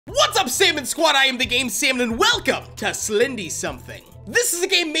What's up, Salmon Squad? I am the TheGameSalmon, and welcome to Slendy Something. This is a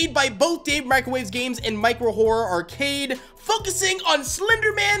game made by both Dave Microwaves Games and Micro Horror Arcade, focusing on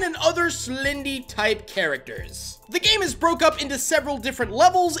Slender Man and other Slendy-type characters. The game is broke up into several different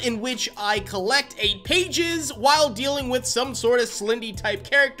levels in which I collect 8 pages while dealing with some sort of Slendy-type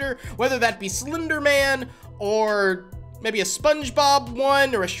character, whether that be Slender Man or maybe a SpongeBob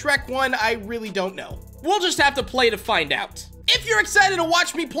one or a Shrek one. I really don't know. We'll just have to play to find out. If you're excited to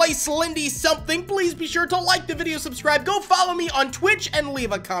watch me play Slendy Something, please be sure to like the video, subscribe, go follow me on Twitch, and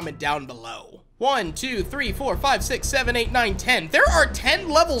leave a comment down below. 1, 2, 3, 4, 5, 6, 7, 8, 9, 10. There are 10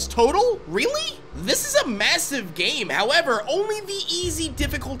 levels total? Really? This is a massive game. However, only the easy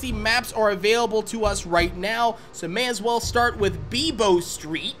difficulty maps are available to us right now, so may as well start with Bebo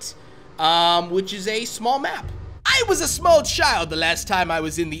Street, which is a small map. I was a small child the last time I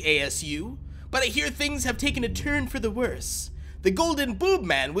was in the ASU, but I hear things have taken a turn for the worse. The Golden Boob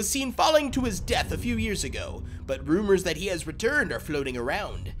Man was seen falling to his death a few years ago, but rumors that he has returned are floating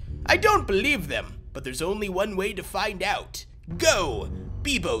around. I don't believe them, but there's only one way to find out. Go!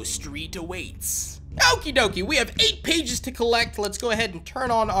 Bebo Street awaits. Okie dokie, we have 8 pages to collect. Let's go ahead and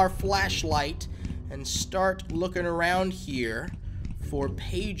turn on our flashlight and start looking around here for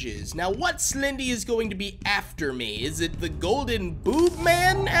pages. Now, what Slendy is going to be after me? Is it the Golden Boob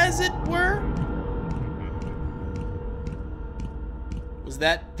Man, as it were? Was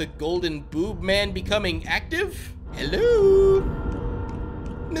that the Golden Boob Man becoming active? Hello?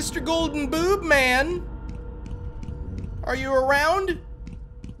 Mr. Golden Boob Man? Are you around?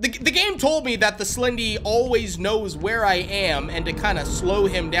 The game told me that the Slendy always knows where I am, and to kind of slow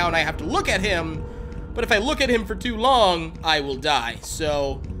him down, I have to look at him. But if I look at him for too long, I will die.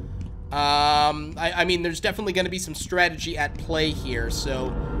 So, I mean, there's definitely going to be some strategy at play here.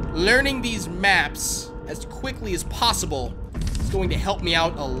 So, learning these maps as quickly as possible is going to help me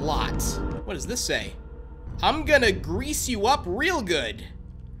out a lot. What does this say? I'm gonna grease you up real good.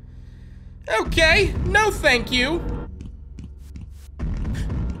 Okay, no thank you.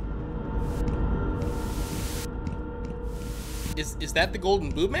 Is that the Golden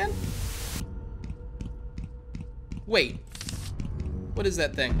Boob Man? Wait, what is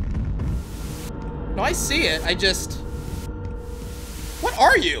that thing? No, I see it, I just... What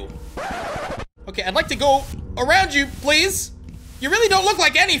are you? Okay, I'd like to go around you, please. You really don't look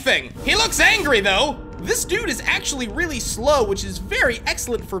like anything. He looks angry, though. This dude is actually really slow, which is very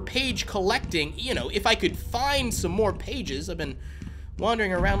excellent for page collecting. You know, if I could find some more pages. I've been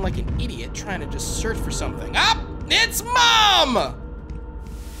wandering around like an idiot trying to just search for something. Ah, it's Mom!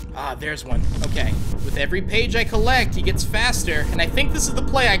 Ah, there's one. Okay. With every page I collect, he gets faster. And I think this is the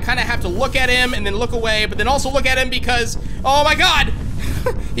play. I kind of have to look at him and then look away, but then also look at him because, oh my God,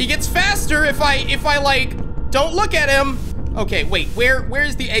 he gets faster if I like, don't look at him. Okay, wait,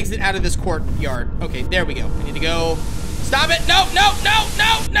 where's the exit out of this courtyard? Okay, there we go. I need to go. Stop it. No, no, no,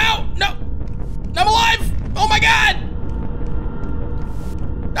 no, no, no. I'm alive. Oh my God.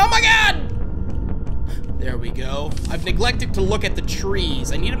 Oh my God. There we go. I've neglected to look at the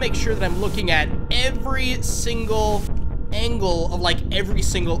trees. I need to make sure that I'm looking at every single angle of like every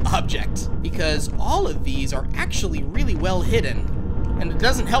single object, because all of these are actually really well hidden. And it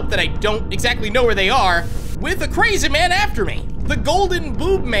doesn't help that I don't exactly know where they are with a crazy man after me. The Golden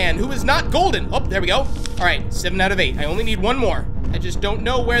Boob Man, who is not golden. Oh, there we go. All right, 7 out of 8. I only need one more. I just don't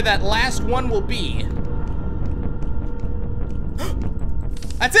know where that last one will be.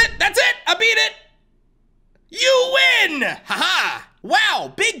 That's it, that's it, I beat it. You win! Haha!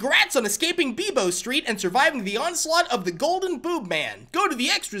 Wow, big grats on escaping Bebo Street and surviving the onslaught of the Golden Boob Man. Go to the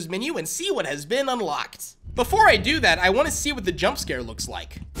extras menu and see what has been unlocked. Before I do that, I want to see what the jump scare looks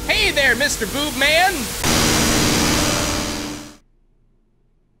like. Hey there, Mr. Boob Man!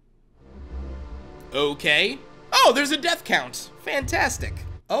 Okay. Oh, there's a death count. Fantastic.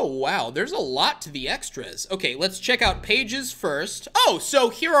 Oh, wow, there's a lot to the extras. Okay, let's check out pages first. Oh, so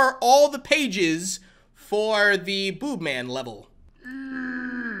here are all the pages for the Boob Man level.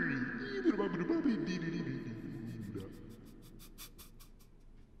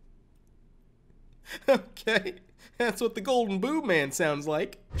 Okay, that's what the Golden Boob Man sounds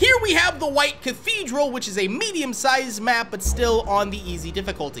like. Here we have the White Cathedral, which is a medium-sized map, but still on the easy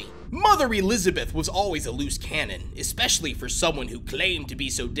difficulty. Mother Elizabeth was always a loose cannon, especially for someone who claimed to be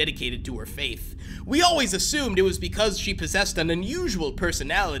so dedicated to her faith. We always assumed it was because she possessed an unusual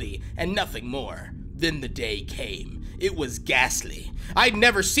personality and nothing more. Then the day came. It was ghastly. I'd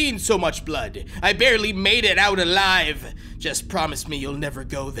never seen so much blood. I barely made it out alive. Just promise me you'll never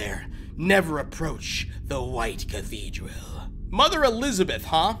go there. Never approach the White Cathedral. Mother Elizabeth,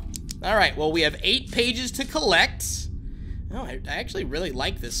 huh? All right, well, we have 8 pages to collect. Oh, I actually really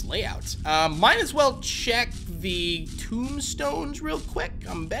like this layout. Might as well check the tombstones real quick.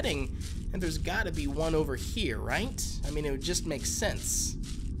 I'm betting that there's gotta be one over here, right? I mean, it would just make sense.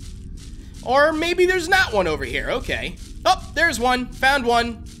 Or maybe there's not one over here, okay. Oh, there's one, found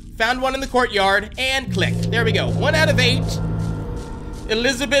one. Found one in the courtyard, and click. There we go, 1 out of 8.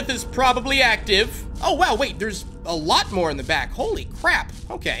 Elizabeth is probably active. Oh, wow, wait, there's a lot more in the back. Holy crap,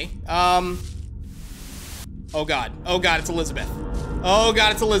 okay. Oh God, it's Elizabeth. Oh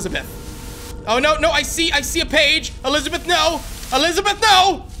God, it's Elizabeth. Oh no, I see a page. Elizabeth, no! Elizabeth,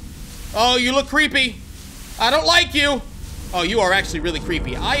 no! Oh, you look creepy. I don't like you. Oh, you are actually really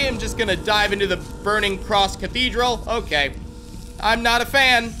creepy. I am just gonna dive into the Burning Cross Cathedral. Okay, I'm not a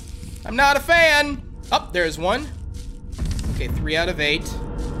fan. I'm not a fan. Oh, there's one. Okay, 3 out of 8.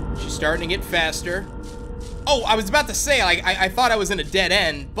 She's starting to get faster. Oh, I was about to say, like, I thought I was in a dead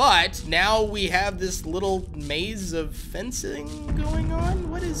end, but now we have this little maze of fencing going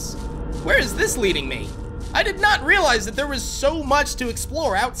on. Where is this leading me? I did not realize that there was so much to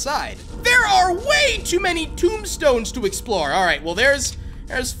explore outside. There are way too many tombstones to explore. All right, well, there's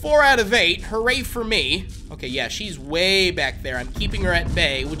 4 out of 8. Hooray for me. Okay, yeah, she's way back there. I'm keeping her at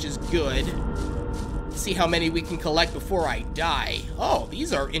bay, which is good. Let's see how many we can collect before I die. Oh,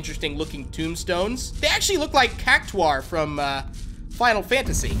 these are interesting looking tombstones. They actually look like Cactuar from Final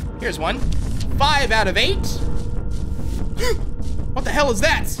Fantasy. Here's one. 5 out of 8. What the hell is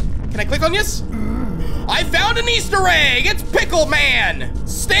that? Can I click on this? I found an Easter egg! It's Pickle Man!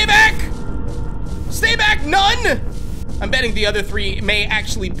 Stay back! Stay back, none! I'm betting the other 3 may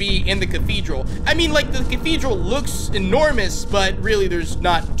actually be in the cathedral. I mean, like, the cathedral looks enormous, but really there's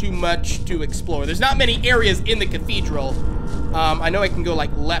not too much to explore. There's not many areas in the cathedral. I know I can go,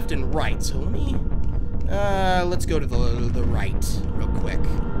 like, left and right, so let me, let's go to the right real quick.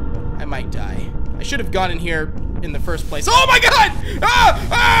 I might die. I should have gone in here in the first place. Oh my God!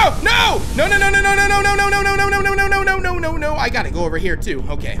 Oh, no! No! I gotta go over here too.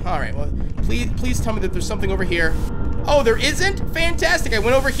 Okay, all right, well, please tell me that there's something over here. Oh, there isn't? Fantastic. I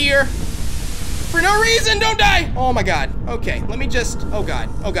went over here for no reason. Don't die. Oh my God. Okay, let me just, oh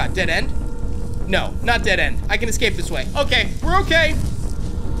God, dead end? No, not dead end. I can escape this way. Okay, we're okay.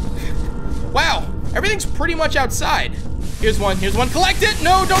 Wow, everything's pretty much outside. Here's one, collect it.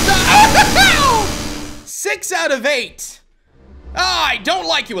 No, don't die. Oh! 6 out of 8. Ah, I don't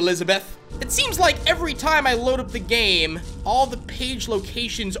like you, Elizabeth. It seems like every time I load up the game, all the page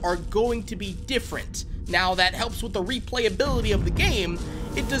locations are going to be different. Now, that helps with the replayability of the game.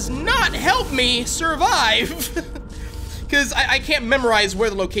 It does not help me survive, because I can't memorize where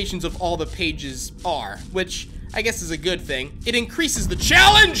the locations of all the pages are, which I guess is a good thing. It increases the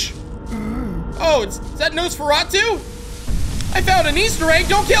challenge! Oh, is that Nosferatu? I found an Easter egg!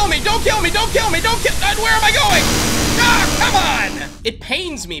 Don't kill me! Don't kill me! Don't kill me! Don't kill- Where am I going? Ah, come on! It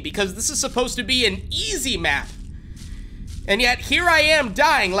pains me because this is supposed to be an easy map. And yet, here I am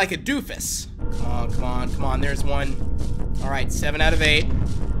dying like a doofus. Come on, there's one. All right, 7 out of 8.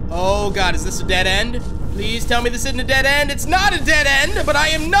 Oh God, is this a dead end? Please tell me this isn't a dead end. It's not a dead end, but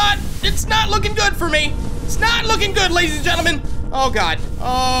it's not looking good for me. It's not looking good, ladies and gentlemen. Oh God,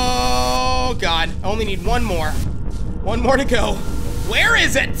 I only need one more. One more to go. Where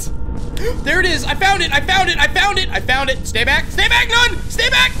is it? There it is, I found it. Stay back, none, stay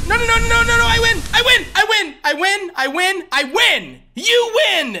back. No, I win. You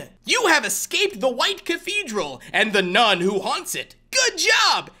win! You have escaped the White Cathedral and the nun who haunts it. Good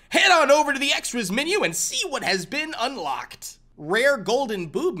job! Head on over to the extras menu and see what has been unlocked. Rare golden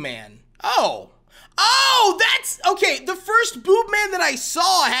boob man. Oh, that's, okay, the first boob man that I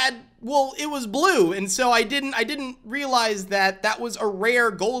saw had, well, it was blue, and so I didn't realize that was a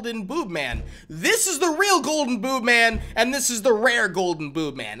rare golden boob man. This is the real golden boob man, and this is the rare golden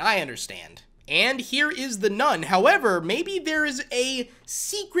boob man. I understand. And here is the nun. However, maybe there is a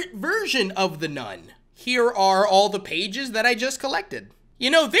secret version of the nun. Here are all the pages that I just collected. You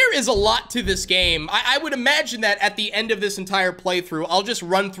know, there is a lot to this game. I would imagine that at the end of this entire playthrough, I'll just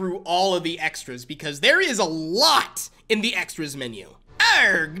run through all of the extras because there is a lot in the extras menu.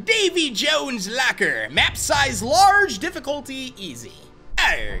 Arg, Davy Jones' locker. Map size large, difficulty easy.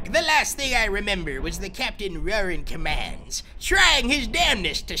 Arg, the last thing I remember was the captain roaring commands, trying his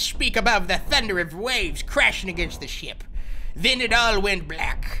damnedest to speak above the thunder of waves crashing against the ship. Then it all went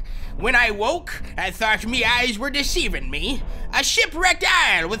black. When I woke, I thought me eyes were deceiving me. A shipwrecked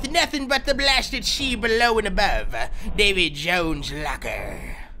isle with nothing but the blasted sea below and above. Davy Jones'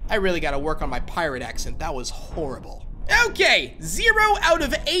 locker. I really gotta work on my pirate accent. That was horrible. Okay, 0 out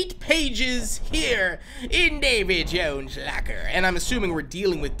of 8 pages here in Davy Jones' locker. And I'm assuming we're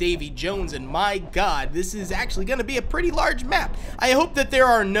dealing with Davy Jones, and my God, this is actually gonna be a pretty large map. I hope that there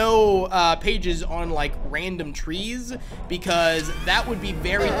are no pages on like random trees, because that would be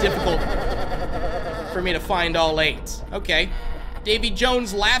very difficult for me to find all 8. Okay, Davy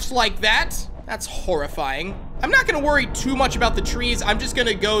Jones laughs like that. That's horrifying. I'm not gonna worry too much about the trees. I'm just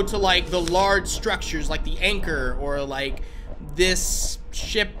gonna go to like the large structures like the anchor or like this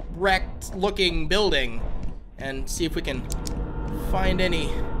shipwrecked looking building and see if we can find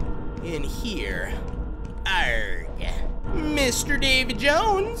any in here. Arg. Mr. Davy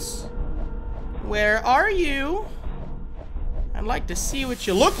Jones, where are you? I'd like to see what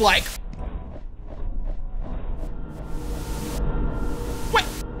you look like.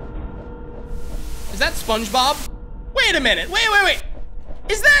 Is that SpongeBob? Wait a minute, wait.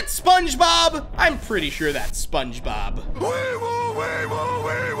 Is that SpongeBob? I'm pretty sure that's SpongeBob.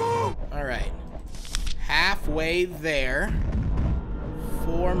 All right, halfway there.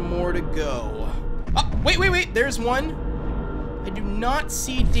 4 more to go. Oh, wait, there's one. I do not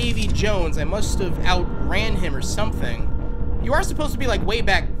see Davy Jones. I must have outran him or something. You are supposed to be like way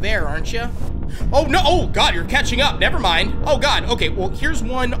back there, aren't you? Oh no, oh God, you're catching up, never mind. Oh God, okay, well here's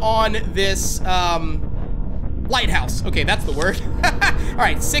one on this lighthouse. Okay, that's the word. All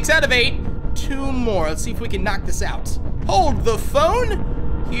right, 6 out of 8, 2 more. Let's see if we can knock this out. Hold the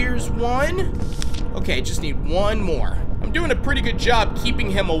phone, here's one. Okay, just need 1 more. I'm doing a pretty good job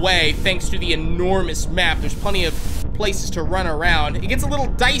keeping him away thanks to the enormous map. There's plenty of places to run around. It gets a little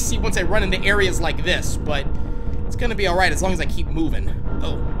dicey once I run into areas like this, but it's gonna be all right as long as I keep moving.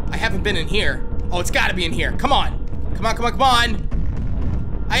 Oh, I haven't been in here. Oh, it's gotta be in here. Come on. Come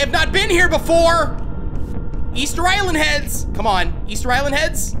on. I have not been here before. Easter Island heads. Come on, Easter Island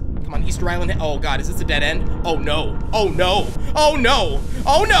heads. Come on, Easter Island heads. Oh God, is this a dead end? Oh no, oh no, oh no,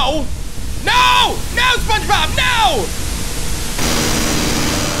 oh no. No, no, SpongeBob, no.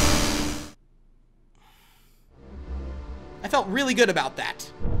 I felt really good about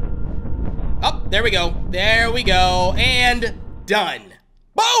that. Oh, there we go. There we go. And done.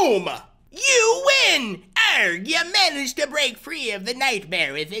 Boom! You win! Arg, you managed to break free of the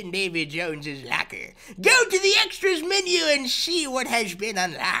nightmare within Davy Jones's locker. Go to the extras menu and see what has been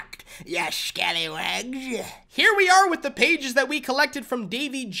unlocked, ya scallywags. Here we are with the pages that we collected from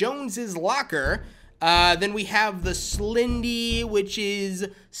Davy Jones's locker. Then we have the Slendy, which is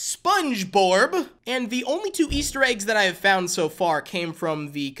SpongeBob. And the only 2 Easter eggs that I have found so far came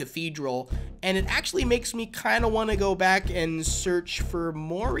from the cathedral. And it actually makes me kind of want to go back and search for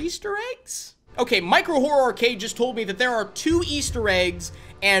more Easter eggs. Okay, Micro Horror Arcade just told me that there are 2 Easter eggs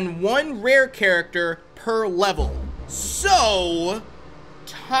and 1 rare character per level. So,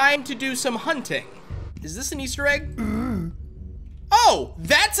 time to do some hunting. Is this an Easter egg? Oh,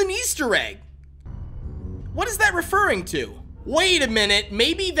 that's an Easter egg. What is that referring to? Wait a minute,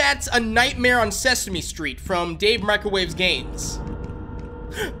 maybe that's a Nightmare on Sesame Street from Dave Microwave's Games.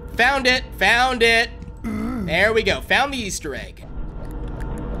 Found it, found it. There we go, found the Easter egg.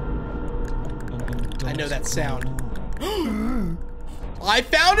 I know that sound. I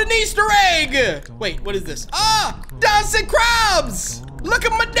found an Easter egg! Wait, what is this? Ah, dancing crabs! Look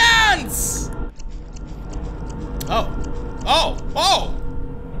at my dance! Oh,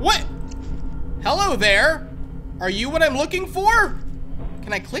 what? Hello there. Are you what I'm looking for?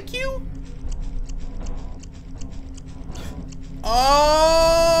 Can I click you? Oh,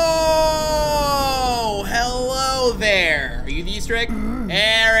 hello there. Are you the Easter egg?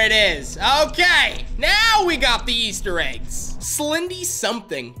 There it is. Okay, now we got the Easter eggs. Slendy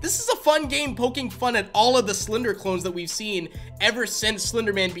something. This is a fun game poking fun at all of the Slender clones that we've seen ever since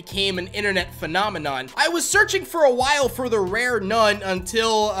Slenderman became an internet phenomenon. I was searching for a while for the rare none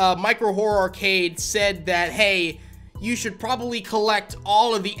until Micro Horror Arcade said that, hey, you should probably collect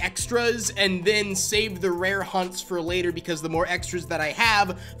all of the extras and then save the rare hunts for later, because the more extras that I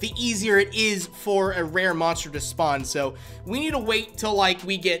have, the easier it is for a rare monster to spawn. So we need to wait till like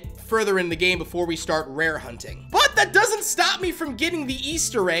we get further in the game before we start rare hunting. But that doesn't stop me from getting the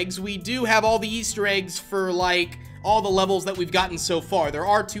Easter eggs. We do have all the Easter eggs for like all the levels that we've gotten so far. There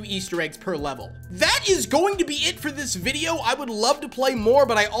are 2 Easter eggs per level. That is going to be it for this video. I would love to play more,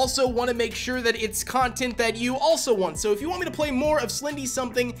 but I also want to make sure that it's content that you also want. So if you want me to play more of Slendy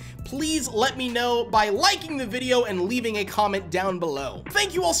something, please let me know by liking the video and leaving a comment down below.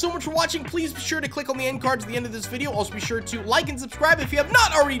 Thank you all so much for watching. Please be sure to click on the end cards at the end of this video. Also be sure to like and subscribe if you have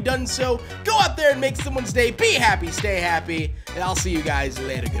not already done so. Go out there and make someone's day. Be happy, stay happy, and I'll see you guys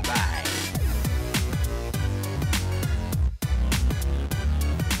later. Goodbye.